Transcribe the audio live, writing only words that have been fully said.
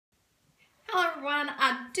everyone.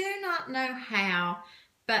 I do not know how,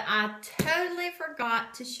 but I totally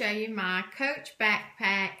forgot to show you my Coach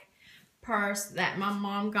backpack purse that my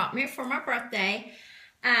mom got me for my birthday.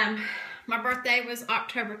 My birthday was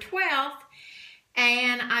October 12th,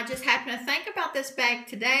 and I just happened to think about this bag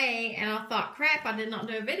today, and I thought, crap, I did not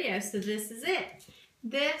do a video, so this is it.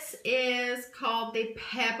 This is called the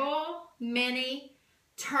Pebble Mini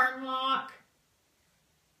Turnlock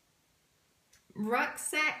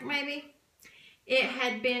rucksack, maybe. It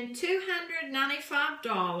had been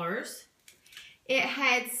 $295. It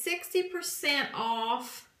had 60%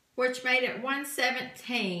 off, which made it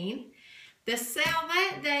 $117. The sale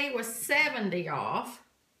that day was 70 off.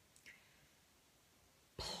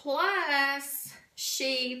 Plus,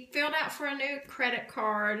 she filled out for a new credit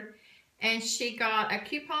card and she got a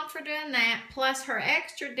coupon for doing that, plus her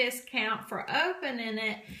extra discount for opening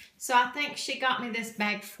it. So I think she got me this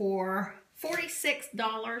bag for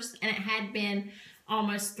 $46, and it had been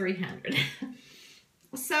almost $300.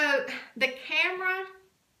 So the camera,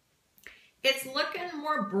 it's looking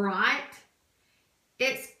more bright.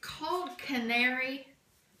 It's called Canary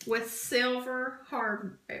with silver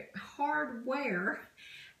hardware.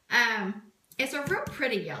 It's a real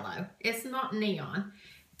pretty yellow. It's not neon.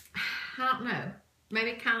 I don't know,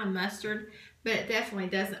 maybe kind of mustard, but it definitely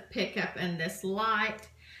doesn't pick up in this light.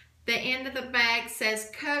 The end of the bag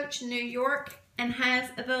says Coach New York and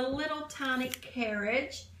has the little tiny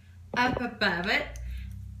carriage up above it.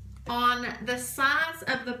 On the sides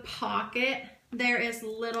of the pocket, there is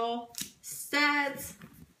little studs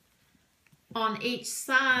on each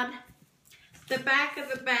side. The back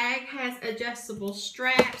of the bag has adjustable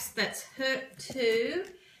straps that's hooked to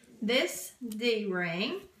this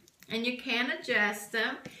D-ring, and you can adjust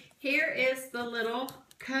them. Here is the little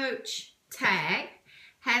Coach tag.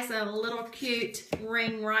 Has a little cute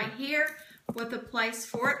ring right here with a place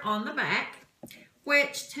for it on the back,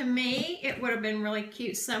 which to me, it would have been really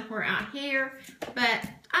cute somewhere out here, but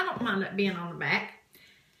I don't mind it being on the back.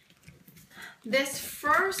 This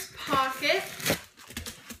first pocket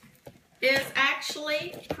is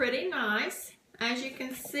actually pretty nice. As you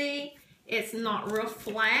can see, it's not real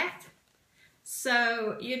flat,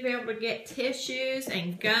 so you'd be able to get tissues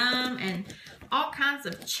and gum and all kinds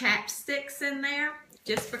of chapsticks in there,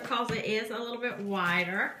 just because it is a little bit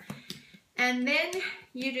wider. And then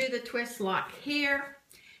you do the twist lock here,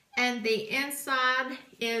 and the inside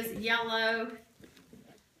is yellow.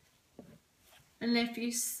 And if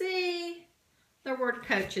you see, the word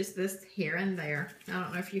Coach is this here and there. I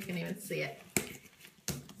don't know if you can even see it.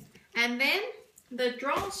 And then the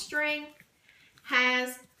drawstring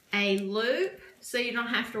has a loop, so you don't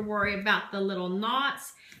have to worry about the little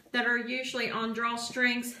knots that are usually on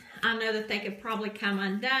drawstrings. I know that they could probably come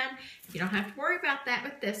undone. You don't have to worry about that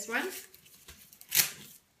with this one.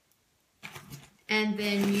 And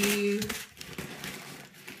then you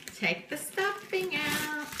take the stuffing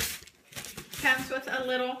out. Comes with a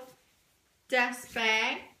little dust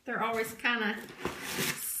bag. They're always kind of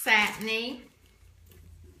satiny.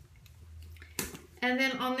 And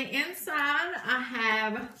then on the inside, I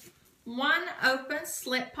have one open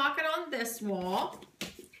slip pocket on this wall.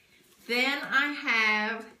 Then I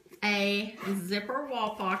have a zipper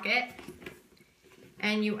wall pocket,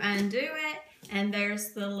 and you undo it, and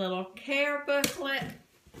there's the little care booklet,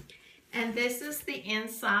 and this is the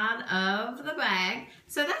inside of the bag.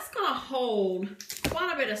 So that's going to hold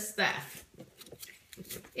quite a bit of stuff.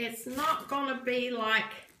 It's not going to be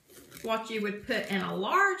like what you would put in a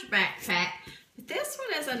large backpack, but this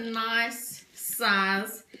one is a nice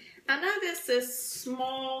size. I know this is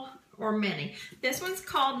small or mini. This one's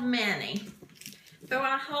called mini. But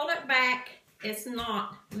when I hold it back, it's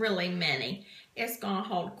not really mini. It's going to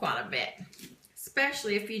hold quite a bit,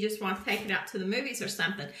 especially if you just want to take it out to the movies or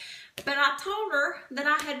something. But I told her that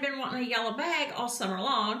I had been wanting a yellow bag all summer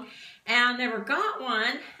long, and I never got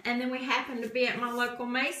one. And then we happened to be at my local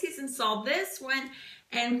Macy's and saw this one.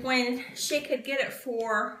 And when she could get it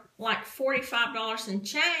for like $45 and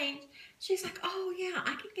change, she's like, oh yeah,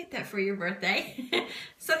 I can get that for your birthday.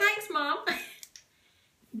 So thanks, Mom.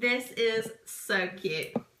 This is so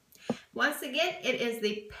cute. Once again, it is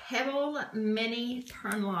the Pebble Mini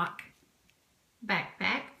Turnlock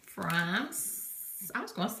backpack from, I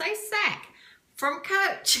was going to say Sack, from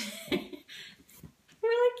Coach.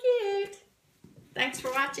 Really cute. Thanks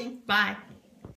for watching. Bye.